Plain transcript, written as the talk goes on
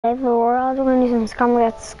We're also going to do some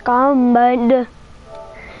scumbag.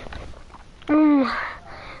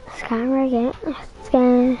 Scumbag get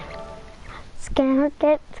scan. Scanner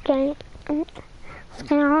get scan.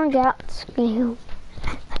 Scanner get scan.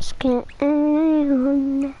 Scan.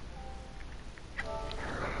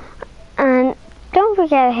 And don't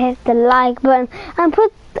forget to hit the like button and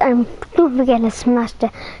don't forget to smash the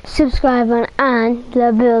subscribe button and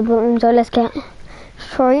the bell button. So let's get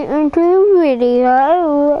straight into the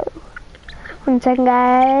video. 1 second,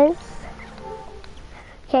 guys.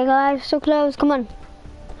 Okay, guys, so close. Come on.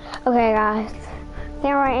 Okay, guys.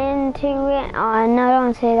 Get right into it. Oh, no,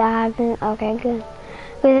 don't say that happened. Okay, good.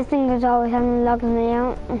 Because this thing is always having logging me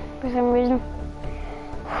out for some reason.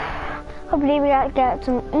 Hopefully we get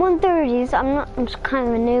some 130s. I'm just kind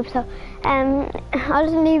of a noob, so I'll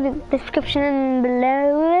just leave the description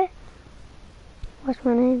below. What's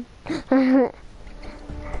my name?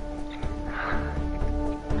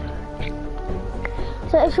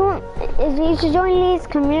 So if you should join Lee's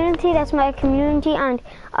community, that's my community, and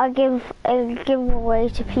I'll give away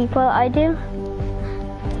to people. I give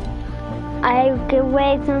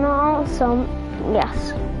away and all, so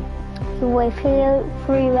yes. Give away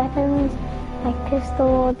free weapons like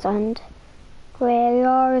pistols and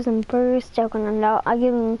graveyards and bursts, joking, and I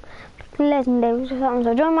give them legendaries or something.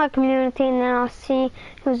 So join my community, and then I'll see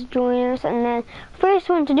who's joining us, and then first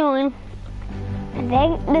one to join,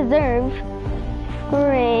 they deserve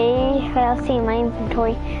free. I'll see my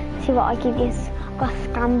inventory, see what I give you. Got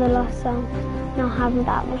scandalous, so not having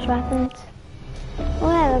that much weapons.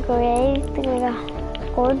 Well, great, think we got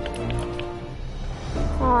good.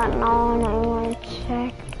 Oh no, I don't want to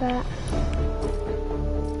check that.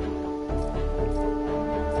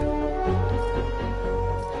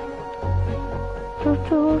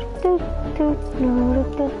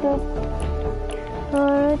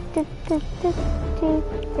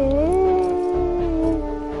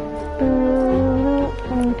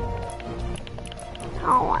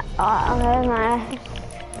 Oh my god, okay, nice.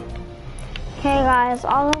 Okay guys,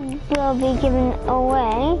 all will be given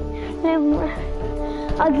away.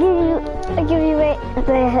 I'll give you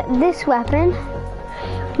this weapon.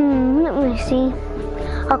 Let me see.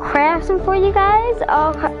 I'll craft them for you guys.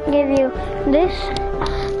 I'll give you this.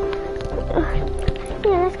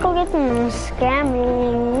 Yeah, let's go get some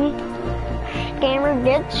scamming. Scammer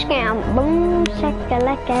get scam. Boom,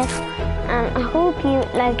 shakalaka. And I hope you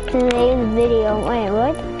like today's video. Wait,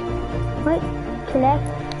 what? What? Collect?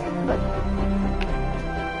 What?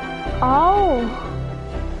 Oh.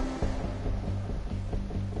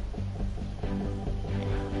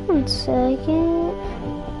 1 second.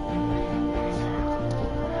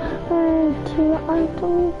 2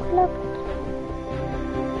 item collect.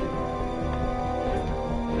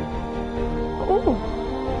 Ooh.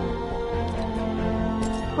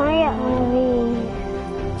 I got one of these.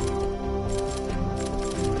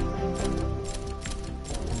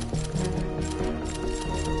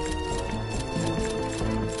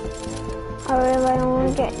 I really don't want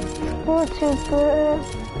to get YouTuber.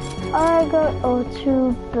 I got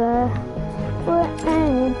YouTuber for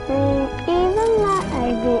anything, even like I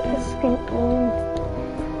get skin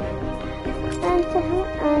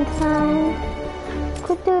and time.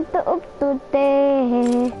 Could do the up to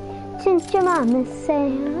day. Since your mama say,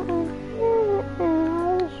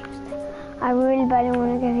 I really badly want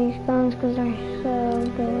to get these guns because they're so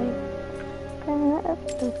good. Gonna up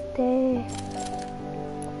to day.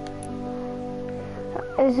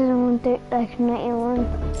 This is one like 91.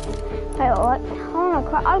 Wait, what? Oh my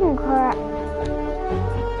god, I can crack.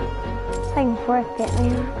 I can crack it,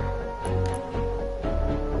 man.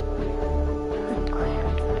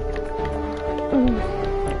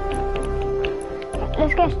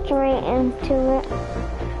 Let's get straight into it.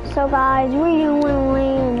 So guys, we do want to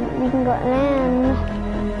land. We can go land.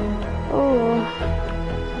 Ooh.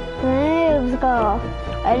 Let's go.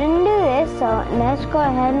 I didn't do this, so let's go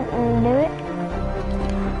ahead and do it.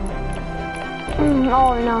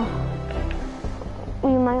 Oh no.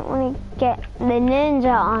 We might want to get the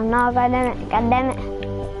ninja on. No, god damn it. God damn it.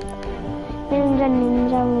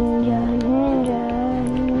 Ninja.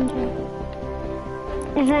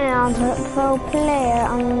 It's an pro player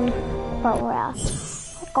on Battle Royale.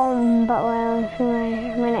 Battle Royale in 2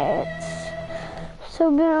 minutes. So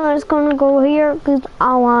we're just gonna go here because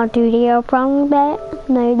I want to do the air problem bet.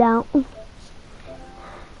 No, you don't.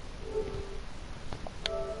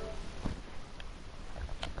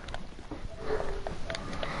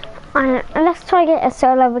 Let's try to get a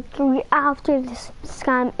solo victory after this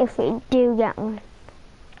scam if we do get one.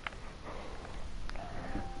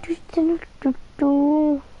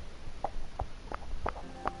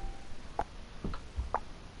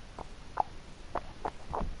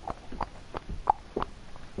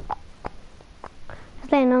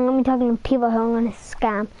 only talking to people who are gonna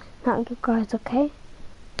scam, not good guys, okay?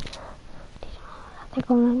 They're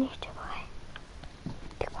going on YouTube, okay?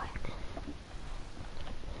 Be quiet.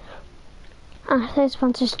 Their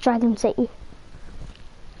sponsor's Dragon City.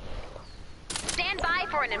 Stand by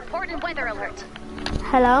for an important weather alert.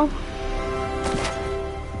 Hello?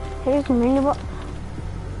 Here's the menu box.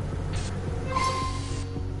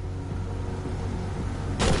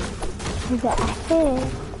 Here's the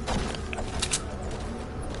acid.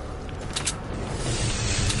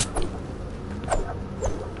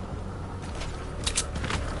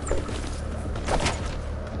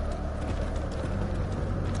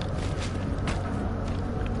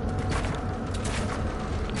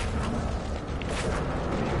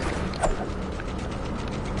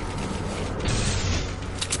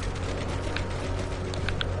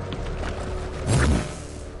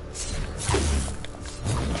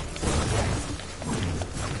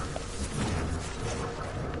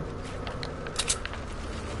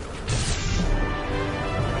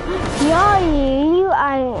 You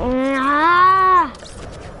are.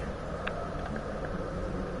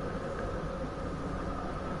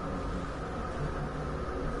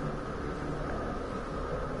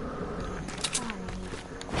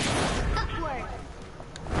 Upward.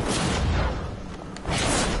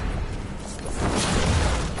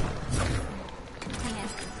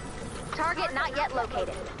 Target not yet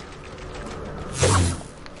located.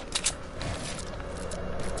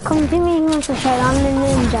 Come to me, he wants to try. I'm the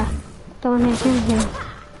ninja. Don't hit him.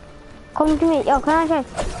 Come to me. Yo, can I try?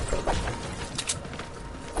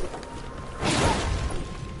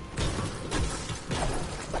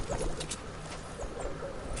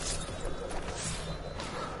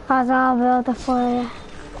 Cause I'll build it for you.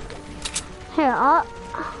 Here, up.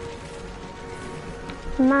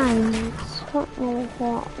 Man, what was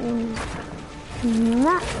that one?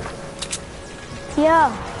 Max.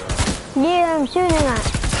 Yo. Yeah, I'm shooting at.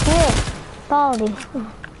 Here. Baldy.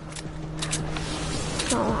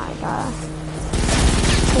 Oh my god.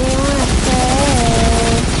 Do you wanna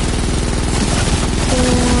trade? Do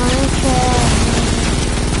you wanna trade?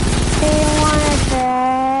 Do you wanna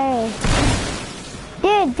trade?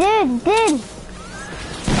 Did.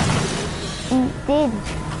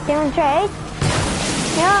 Do you wanna trade?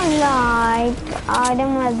 You're like, I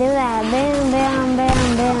don't wanna do that. Bam, bam, bam,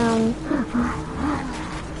 bam.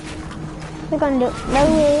 We're gonna do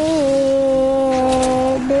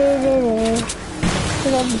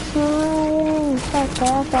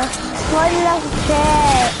what love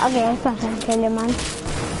share? Okay, it's not gonna kill you, man.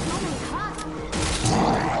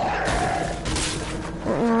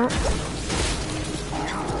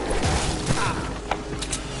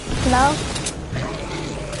 Hello?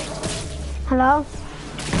 Hello?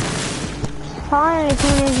 Finally,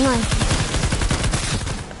 someone is mine.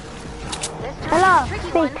 Hello,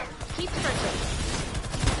 speak. Keep searching.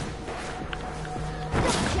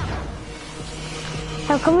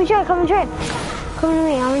 So come and try. Come to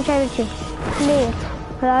me, I'm gonna try with you. Please.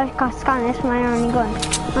 But I got scan this my only gun. I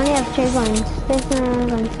only have 2 guns. This is my only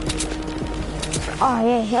guns. Oh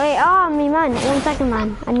yeah, wait, oh me man, 1 second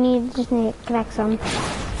man. Just need to collect some.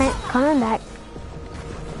 Right, coming back.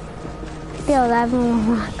 Still 11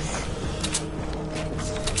 max.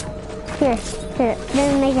 Here. Didn't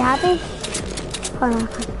it make you happy? Oh no.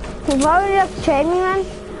 Why would you have to trade me, man?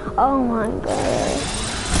 Oh my god.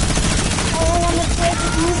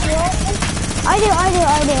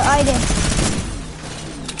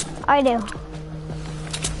 I do.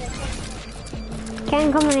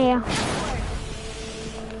 Can't come in here.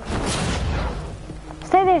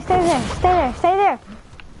 Stay there.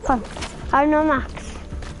 Come. I have no max.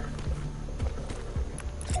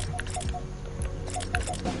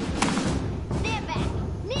 Stand back.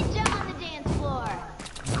 Ninja on the dance floor.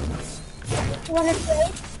 You wanna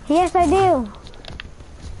trade? Yes, I do.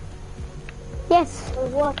 Yes. Or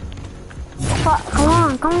what? Come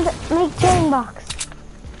on, make trading box.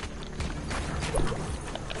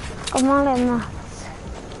 Come on, let max.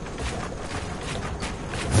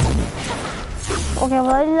 Okay,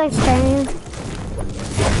 what do you like trading?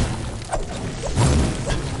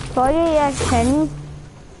 What do you like trading?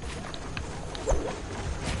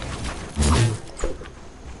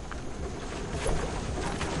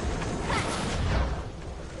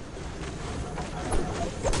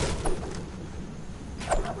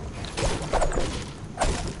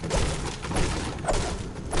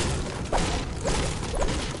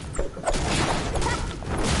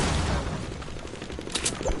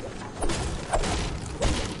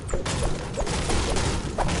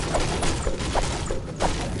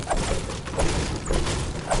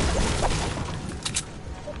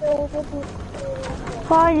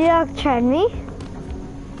 Why do you like trade me?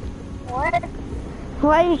 What?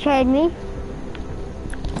 Why you trade me?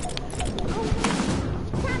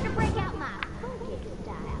 Time to break out my funky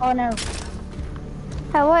style. Oh no.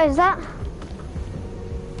 Hey, what is that?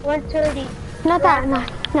 130. Not that. No,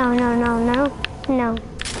 no, no, no, no. No.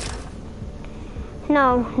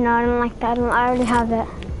 No, no, I don't like that. I already have it. Oh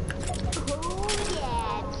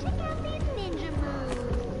yeah, check out these ninja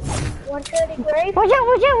moves. 130 grape. Watch out,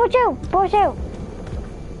 watch out, watch out, watch out.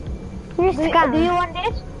 You're a Do you scammer. want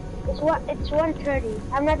this? It's 130.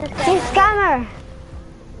 I'm not a You're a scammer. scammer.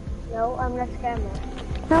 No, I'm not a scammer.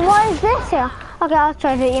 Now what is this here? Okay, I'll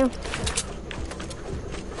trade with you.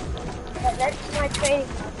 That's my trading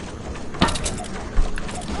card.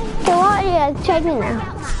 So what are you trading now?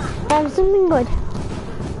 I have something good.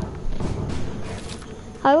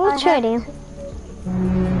 I will trade you.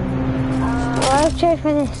 I'll trade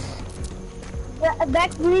for this.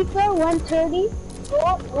 Back Reaper 130.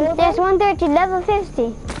 There's 130, level 50.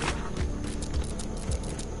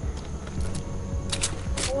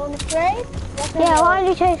 You want to trade? Yeah, why did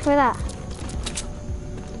you trade for that?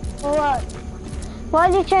 For what? Why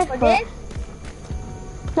did you trade For for it?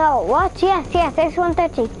 this? No, what? Yes, yes, there's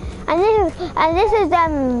 130. And this is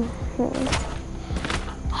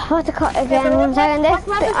what's it called again? 1 second. This,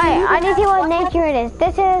 I need to see what nature it is.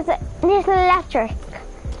 This is electric.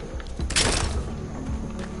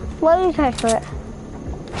 What did you trade for it?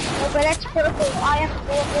 Oh, but that's purple. I have to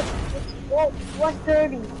go with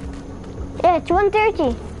 130. Yeah, it's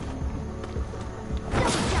 130.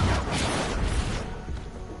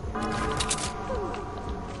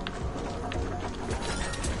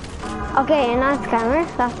 Okay, you're not a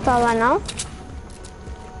scammer. That's all I know.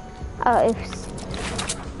 Oh, oops.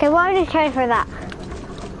 Okay, why did you trade for that?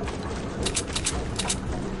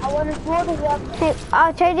 I want to throw the weapon. Hey,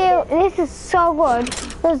 I'll trade you. This is so good.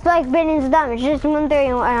 It's like billions of damage. Just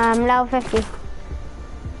 130, level 50.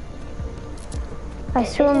 I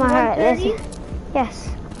swear my heart. Listen. Yes.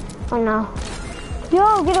 Oh no.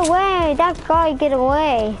 Yo, get away. That guy, get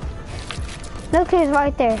away. Look who's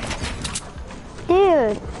right there.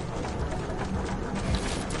 Dude.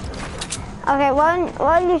 Okay,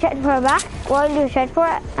 what did you trade for back? What did you trade for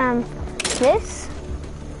this?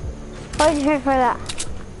 What did you trade for that?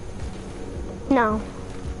 No.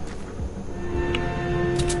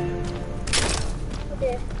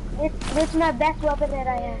 This is my best weapon that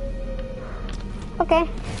I have. Okay.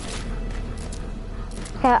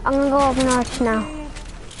 Okay, I'm gonna go open arch now.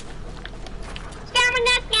 Scammer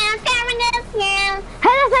not scam, scammer not scam.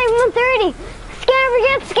 Hey, that's like 130! Scammer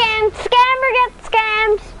gets scammed! Scammer gets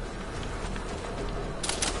scammed!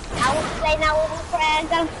 I will play now with my friends.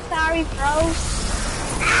 I'm sorry, bro.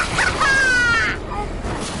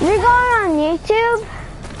 You're going on YouTube?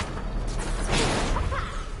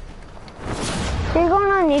 You're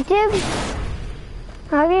going on YouTube?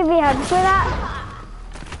 I'll give you help for that.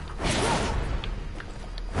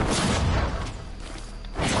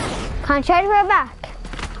 Can't try to go back.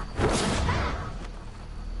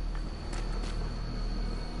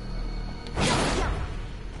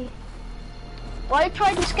 Why you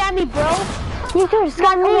trying to scam me, bro? You could have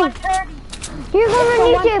scammed me. 130. You're going on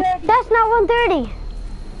It's YouTube. 130. That's not 130.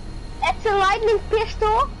 It's a lightning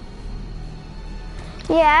pistol.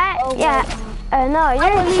 Yeah, Oh, yeah. No, you're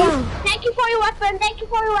a scam. Thank you for your weapon. Thank you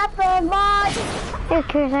for your weapon. Bye. Hey,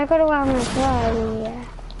 Chris, I got a weapon as well. Yeah.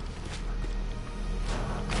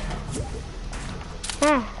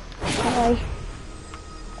 Ah, bye.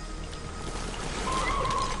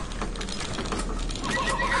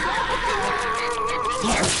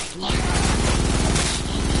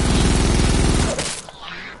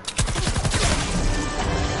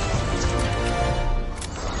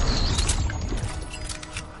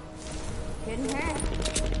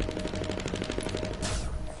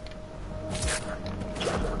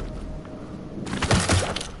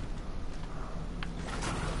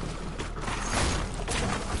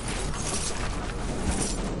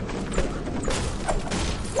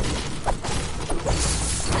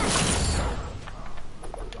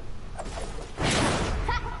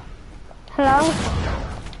 Hello?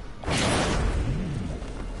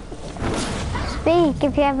 Speak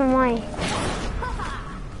if you have a mic.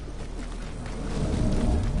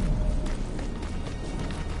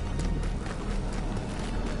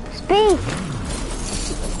 Speak!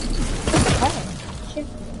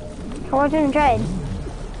 I wasn't trade.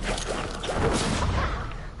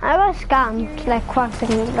 I got scammed like 5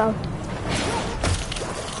 seconds ago.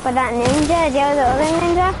 But that ninja, the other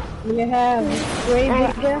ninja, You have Grey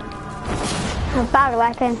Ninja. a bad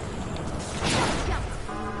weapon.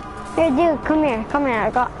 Here, dude, come here, I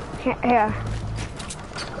got, here.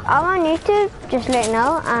 I'm on YouTube, just let you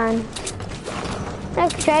know, and,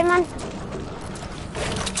 look, trade man.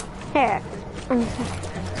 Here.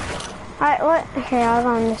 Alright, what? Here, I'll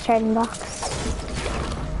go in this trading box.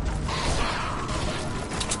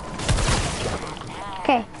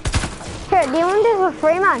 Okay. Here, do you want this for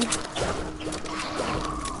free, man?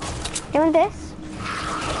 You want this?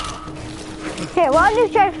 Here, what do you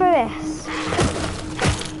charge for this?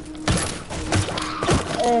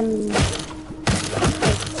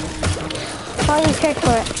 What do you charge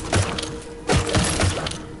for it?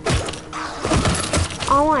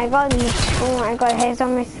 Oh my god, here's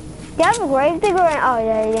some. Do you have a grave digger? Oh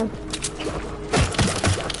yeah, you do.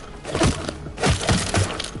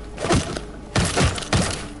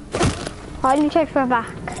 Why do you check for a back?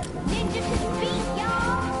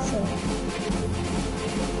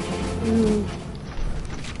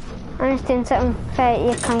 I'm just doing something so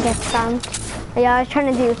you can't get scammed. Yeah, I was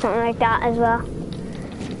trying to do something like that as well.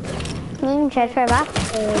 You can check for a back.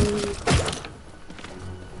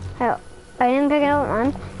 Oh, I didn't pick it up,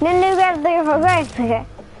 man. You didn't grab the digger for a grave digger.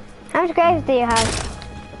 How much graves do you have?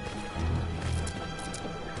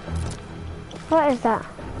 What is that?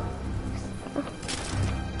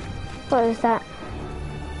 What is that?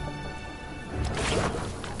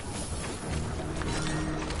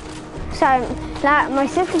 Sorry, my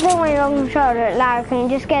sister put my long shoulder. Lara, can you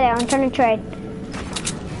just get it? I'm trying to trade.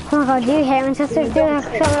 Oh my god, do you hate when sisters do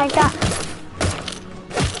something like that?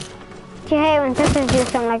 Do you hate when sisters do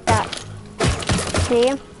something like that? Do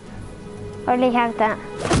you? Or do you have that?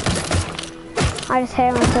 I just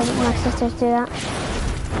hate when my sisters do that.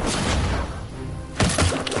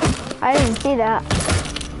 I didn't see that.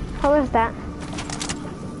 What was that?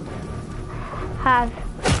 Have.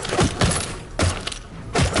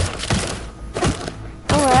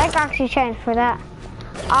 Oh, well, I can actually change for that.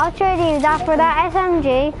 I'll trade you that for that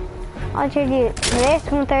SMG. I'll trade you this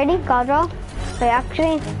 130 God roll. Wait,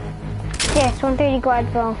 actually, yes, 130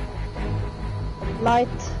 God roll. Light.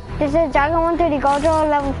 This is Jagger 130 God roll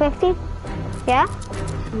level 50. Yeah?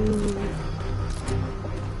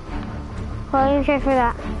 What do you trade for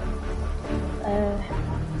that?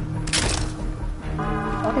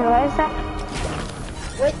 Okay, what is that?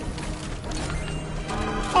 Wait.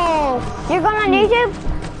 Oh, You're going on YouTube?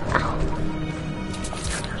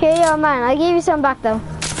 Here you are, man. I gave you some back though.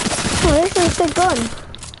 Oh, this is a good gun.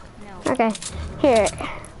 Okay, here.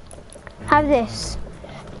 Have this.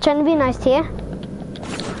 Trying to be nice to you.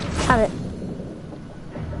 Have it.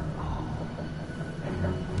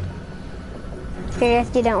 Here,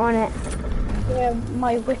 yes, you don't want it. yeah,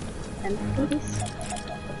 my whip and please.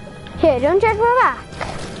 Here, don't check for back.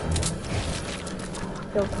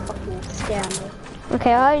 Don't fucking scam me.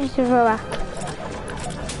 Okay, I'll just throw back.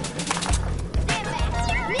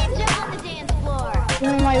 Ninja on the dance floor.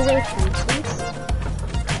 Give me my whip and please.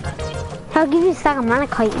 I'll give you a stack of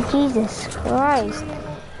Manakite. Jesus Christ.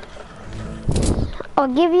 I'll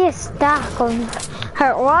give you a stack of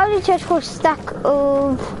her. Why did you check for a stack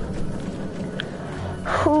of?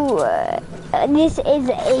 This is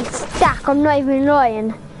a stack. I'm not even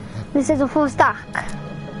lying. This is a full stack.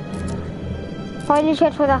 Why did you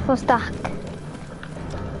check for that full stack?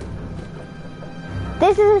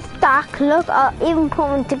 This is a stack. Look, I'll even put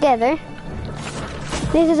them together.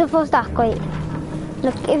 This is a full stack. Wait.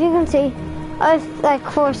 Look, if you can see, I have like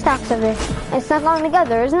 4 stacks of this. It's not going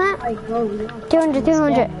together, isn't it? I go. 200,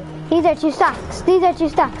 200. These are 2 stacks. These are 2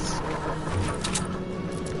 stacks.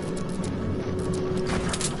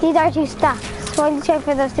 These are 2 stacks. Why did you check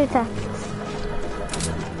for those 2 stacks?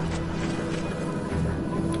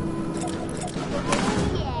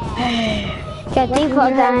 Get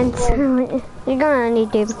default dance. You're gonna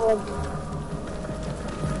need to.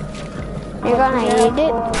 You're gonna need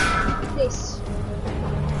it. This.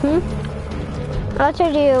 I'll show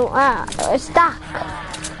you a stack.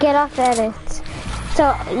 Get off the edits.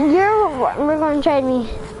 So we're gonna trade me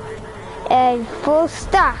a full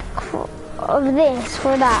stack of this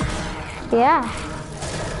for that. Yeah.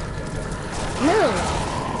 No.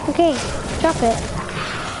 Okay, drop it.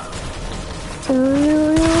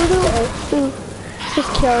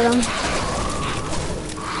 Just kill them.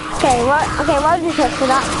 Okay, what did you check for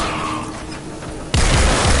that?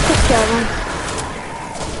 Just kill them.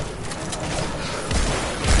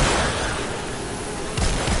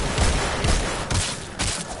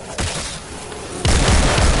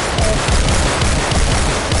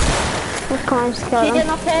 Come on, just kill them.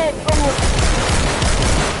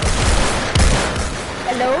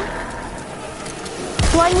 Hello?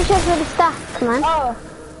 Why did you check for the stack, man? Oh,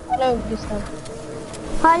 hello, Gustav.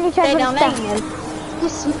 Why did you check for the stack?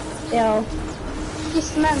 This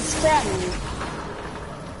man scammed me.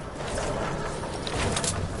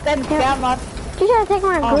 Den gammal. Du trying to take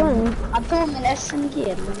my gun. Han tog min SMG.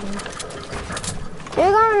 You're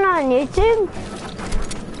going on YouTube?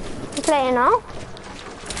 Just let you know.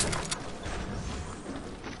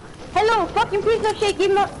 Hello, fucking piece of shit.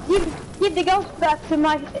 Give the ghost back to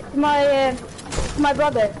my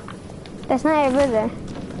brother. That's not your brother.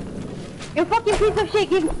 You fucking piece of shit.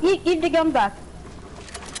 Give the gun back.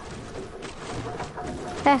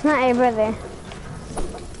 That's not your brother.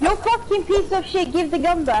 You fucking piece of shit. Give the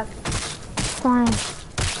gun back. Fine.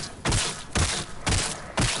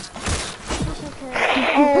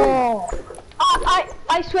 Oh.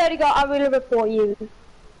 I swear to God, I will report you.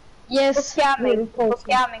 Yes. For scamming. For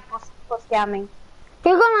scamming.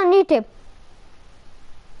 You're going on YouTube.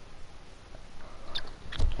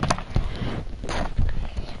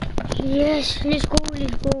 Yes, let's go.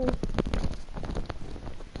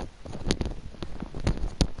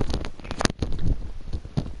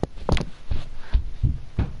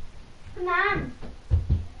 Man,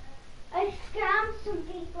 I scammed some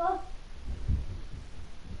people.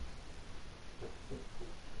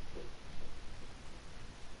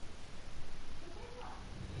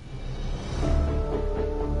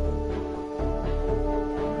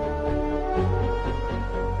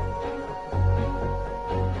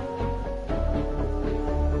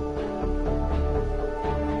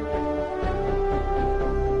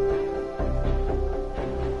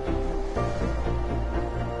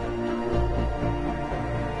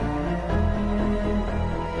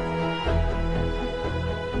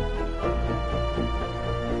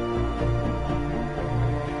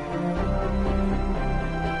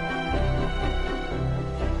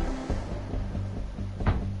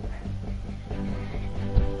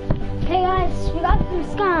 Hey guys, we got some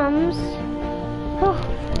scams. Oh.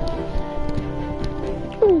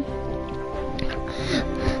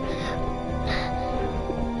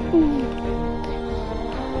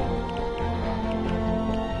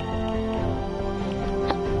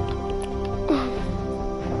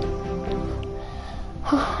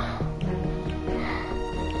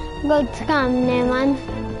 Good scam there, man.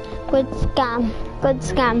 Good scam. Good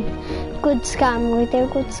scam. Good scam right there.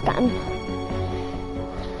 Good scam.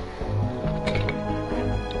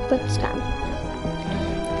 Good scam.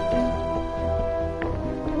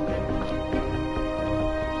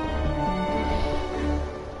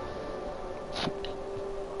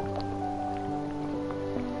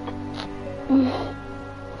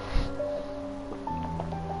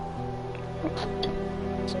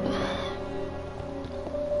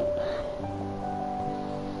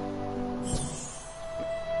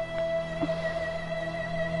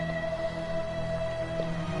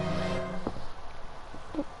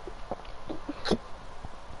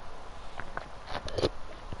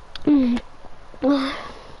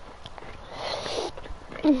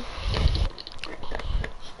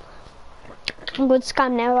 Good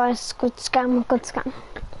scam there, guys. Good scam. Good scam.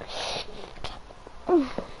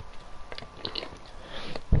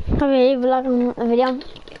 If you leave a like on the video,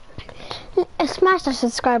 smash that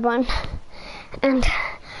subscribe button and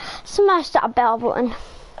smash that bell button.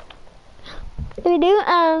 If you do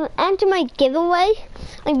enter my giveaway,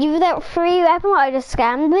 I give you that free weapon. I just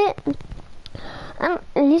scammed it, and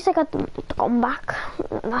at least I got the gun back.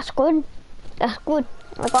 That's good. That's good.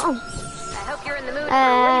 I got him. I hope you're in the mood for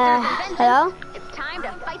lasers and vengeance. Hello? It's time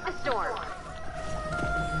to fight the storm.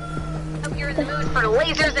 Hope you're in the mood for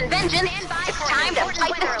lasers and vengeance. It's time to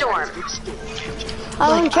fight the storm. I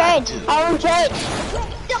won't trade. I won't trade.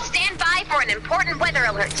 Still stand by for an important weather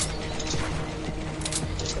alert.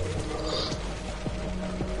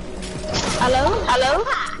 Hello? Hello?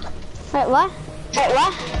 Wait, what? Wait,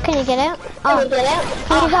 what? Can you get out? Oh, Can you get out?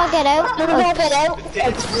 can you all get out? Can you all get out?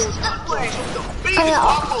 Get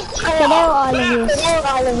out, all of you. Get out,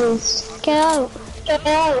 all of you. Get out. Get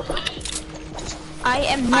out. I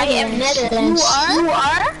am Netherlands. You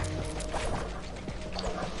are?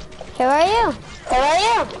 Who are you? Who are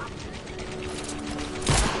you?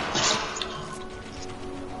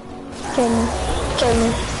 Kill me.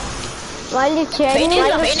 Why are you cheering me?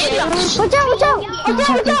 Watch out, watch out!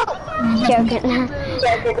 Watch out! Joking.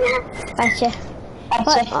 Gotcha.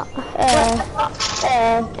 What?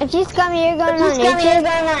 If you scam me, you're going on YouTube.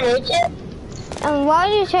 And why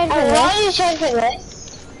are you charging for this?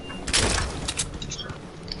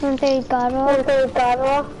 One thirty God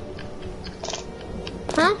roll.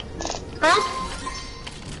 Huh?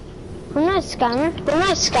 I'm not a scammer.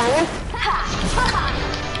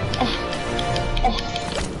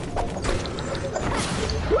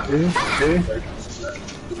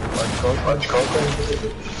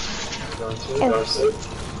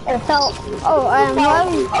 So, oh, I am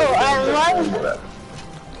one.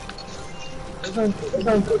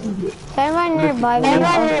 Everyone nearby me.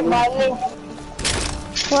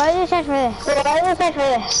 What did you search for this? What did you search for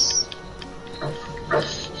this?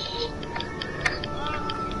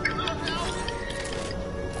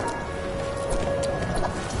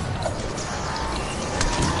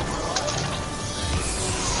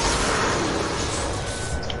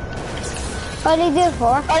 What did you do it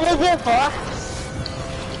for? What did you do it for?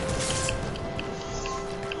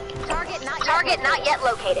 Target not yet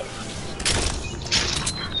located.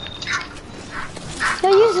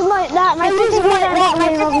 Don't use my sister's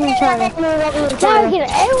loving each other. Now get it.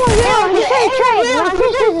 Everyone just trying to trade. My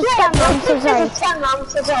sister's a scammer. I'm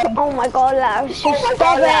so sorry. Oh my god, Lars,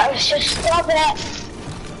 just stop it.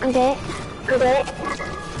 Okay.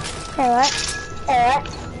 Okay, what?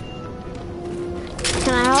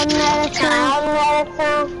 Can I hold another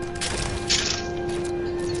phone?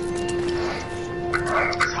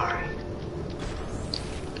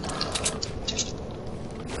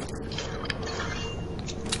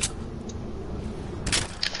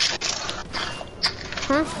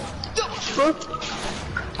 Huh?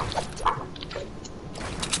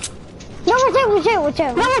 No,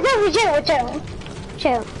 chill.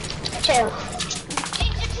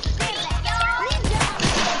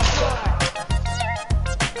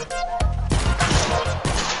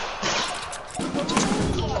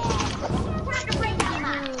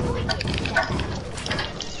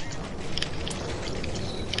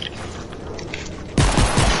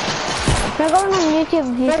 We're going on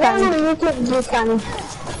YouTube if he's coming.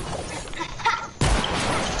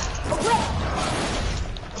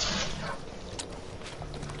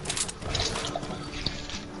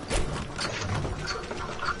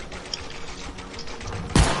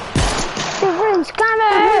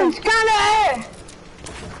 Scanner!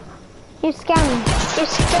 You scamming.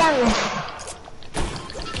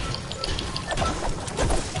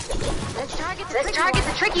 This target's a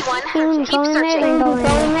tricky one. You Keep going there, searching. then going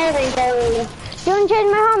there. You want to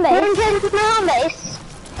change my home base?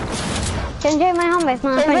 Change my home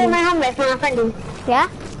base, my friend. Yeah?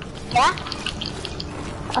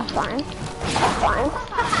 That's fine.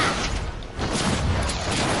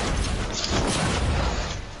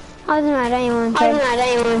 I wasn't mad at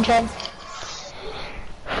anyone, Chad.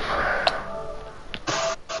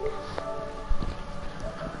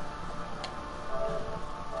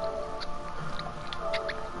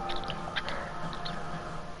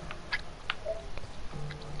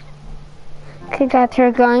 Okay, guys,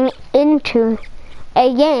 we're going into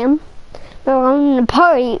a game. We're going to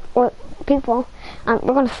party with people. We're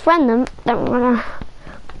going to friend them. Then we're going to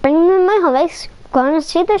bring them in my home base. Going to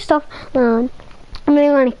see their stuff. And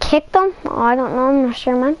we're going to kick them. Oh, I don't know. I'm not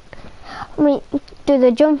sure, man. We do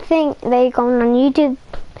the jump thing. They go on YouTube.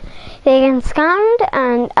 They get scammed,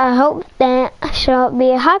 and I hope they shall be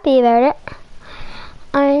happy about it.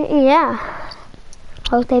 Yeah.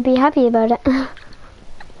 Hope they be happy about it.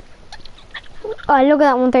 Oh, look at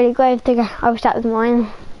that 130 grave digger. I wish that was mine.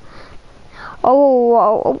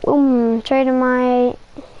 Trading my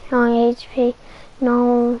HP.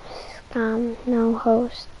 No scam, no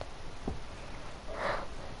host.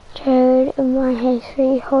 Trade my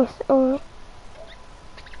HP host or.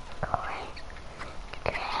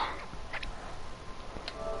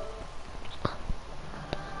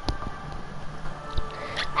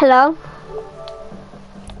 Hello?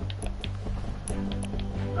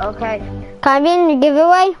 Okay. Can I be in the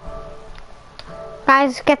giveaway?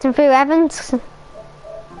 Guys, get some free weapons.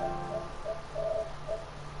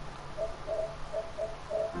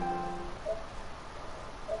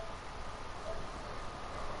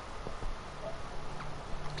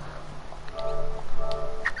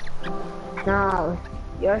 No,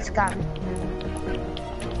 you're scam.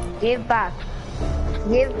 Give back.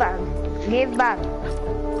 Give back.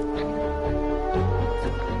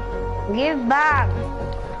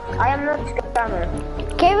 I am not scammer.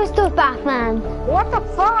 Give us stuff back, man. What the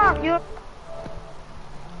fuck? You.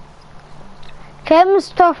 Give us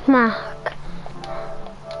stuff back.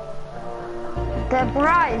 The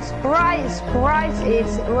price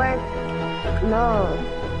is worth. No.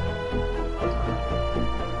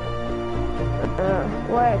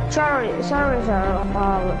 Wait, sorry.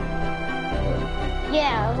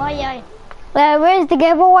 Yeah, why? Where's the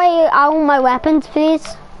giveaway? I want my weapons,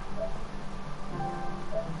 please.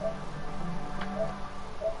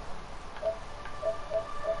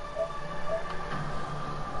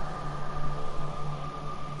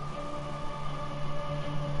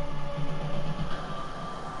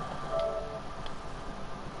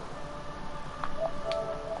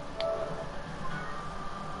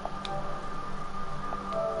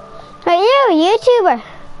 Are you a YouTuber?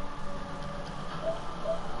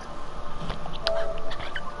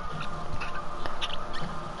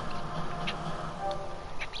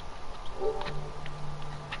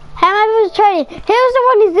 Hey, who's the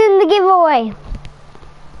one who's doing the giveaway?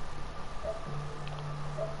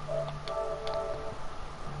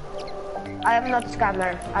 I am not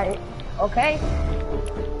scammer. Okay?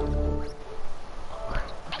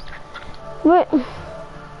 What?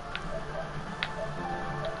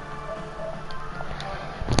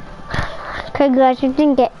 Okay, guys, I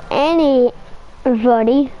didn't get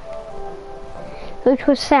anybody, which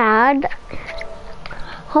was sad.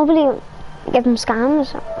 Hopefully, get them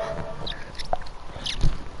scams.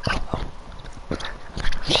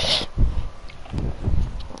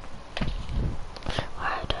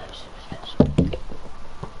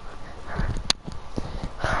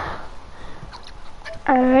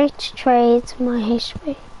 Alright, trade my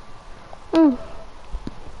history.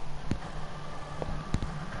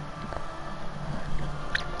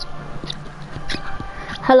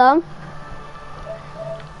 Hello?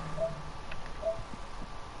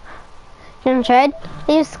 You want to trade?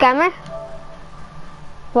 Are you a scammer?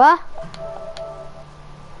 What?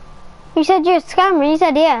 You said you're a scammer, you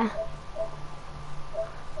said yeah.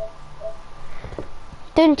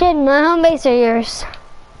 Don't trade, my home base or yours?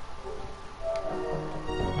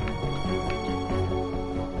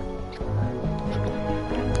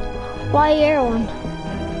 Why your one?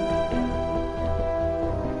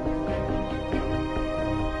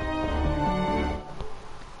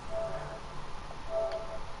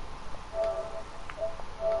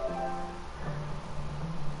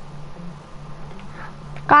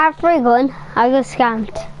 Got a free gun. I got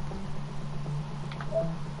scammed.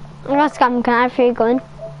 I got scammed. Can I have a free gun?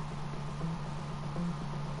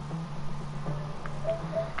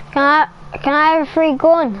 Can I have a free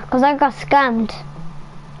gun? Because I got scammed.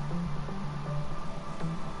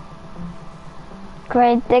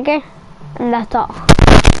 Grave digger, and that's all.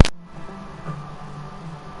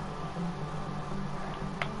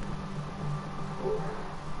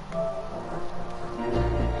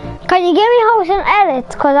 Can you give me host and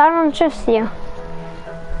edits? Because I don't trust you.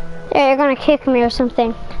 Yeah, you're gonna kick me or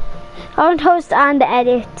something. I want host and the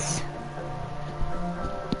edits.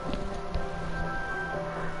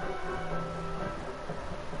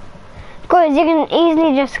 Because you can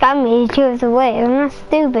easily just scam me two of the way. I'm not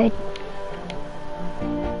stupid.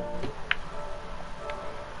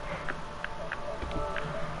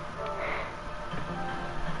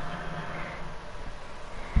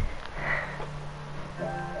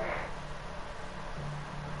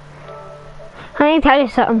 I need to tell you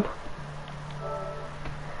something.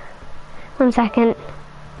 1 second.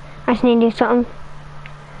 I just need to do something.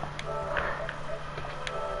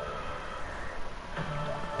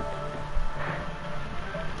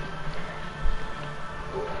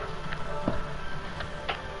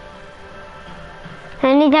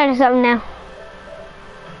 I need to tell you something now.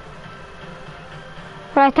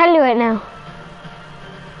 But I tell you it now.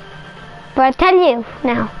 But I tell you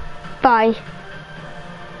now. Bye.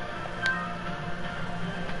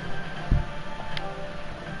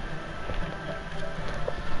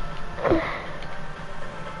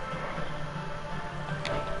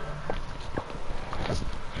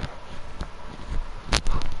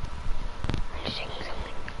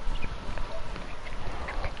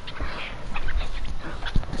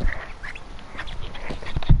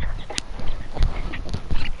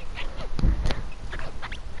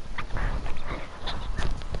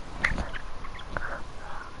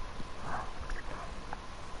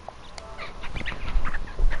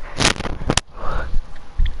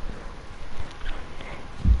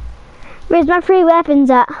 Where's my free weapons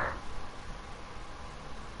at?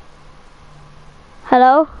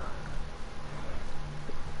 Hello?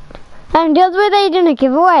 And the other way they're doing a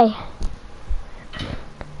giveaway.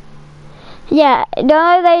 Yeah, the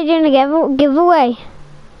other way they're doing a giveaway.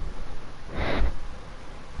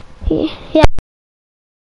 Yeah.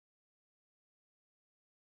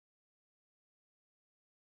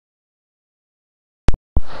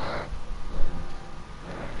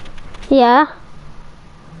 Yeah.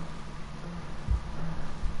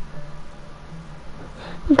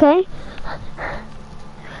 Okay.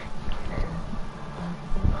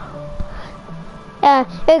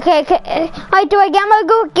 Okay. Do I get my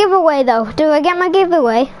giveaway though? Do I get my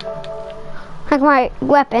giveaway? Like my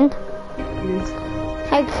weapon?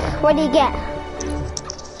 Like, what do you get?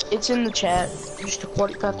 It's in the chat. Just a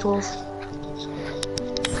 4512.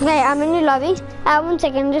 Okay, I'm in your lobby. 1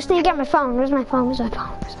 second, just need to get my phone. Where's my phone? Where's my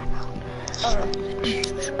phone? Where's my phone? Alright.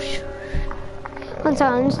 1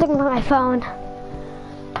 second, I'm just looking for my phone.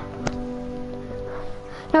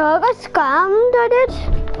 No, I got scammed, I did,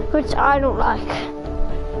 which I don't like.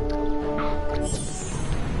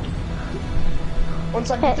 Once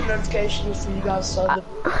I get the notifications for you guys, so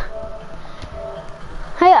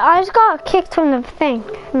Hey, I just got kicked from the thing,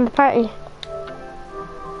 from the party.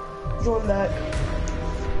 Join back.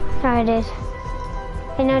 No, I did.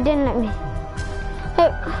 Hey, no, it didn't let me. Oh.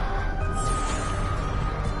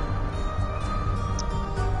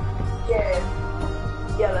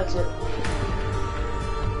 Yeah. Yeah, that's it.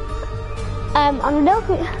 I'm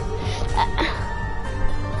looking.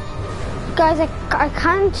 Guys, I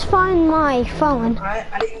can't find my phone.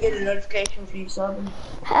 I didn't get a notification for you subbing.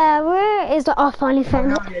 Where is the? Oh, finally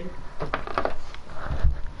found it. I did.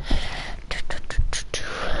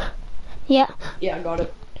 Yeah. Yeah, I got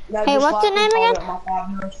it. Now Hey, just what's the like and name follow again? my 5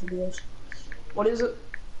 minutes videos. What is it?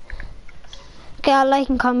 Okay, I'll like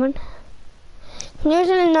and comment. You're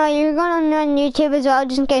gonna know you're going on YouTube as well,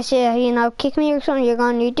 just in case you know kick me or something. You're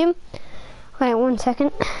going on YouTube. Wait 1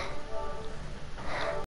 second.